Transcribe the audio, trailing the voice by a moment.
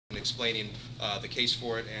explaining the case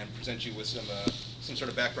for it and present you with some sort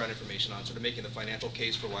of background information on sort of making the financial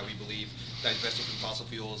case for why we believe that investing in fossil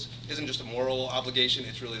fuels isn't just a moral obligation,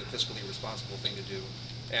 it's really the fiscally responsible thing to do.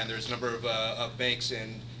 And there's a number of banks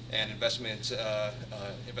and investment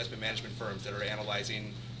management firms that are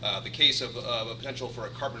analyzing the case of a potential for a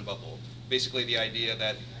carbon bubble. Basically, the idea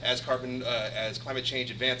that as climate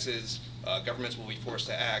change advances, governments will be forced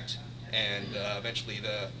to act, and eventually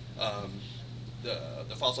the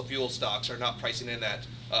fossil fuel stocks are not pricing in that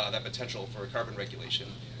potential for carbon regulation.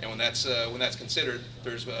 And when that's considered,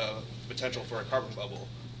 there's potential for a carbon bubble,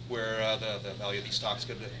 where the value of these stocks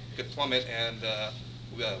could plummet, and the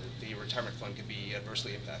retirement fund could be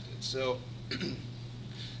adversely impacted. So,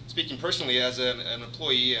 speaking personally as an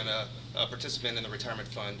employee and a participant in the retirement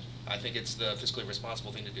fund, I think it's the fiscally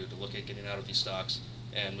responsible thing to do, to look at getting out of these stocks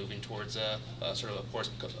and moving towards sort of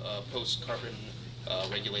a post-carbon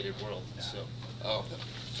regulated world. So I'll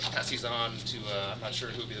pass these on to, I'm not sure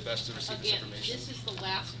who would be the best to receive this information. This is the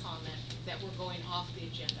last comment that we're going off the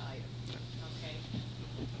agenda item. Okay.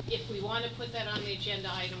 If we want to put that on the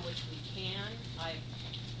agenda item, which we can,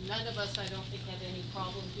 none of us, I don't think, have any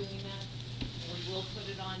problem doing that. We will put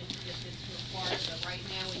it on if it's required, but right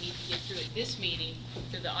now we need to get through at this meeting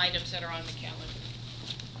to the items that are on the calendar.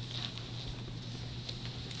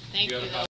 Thank you.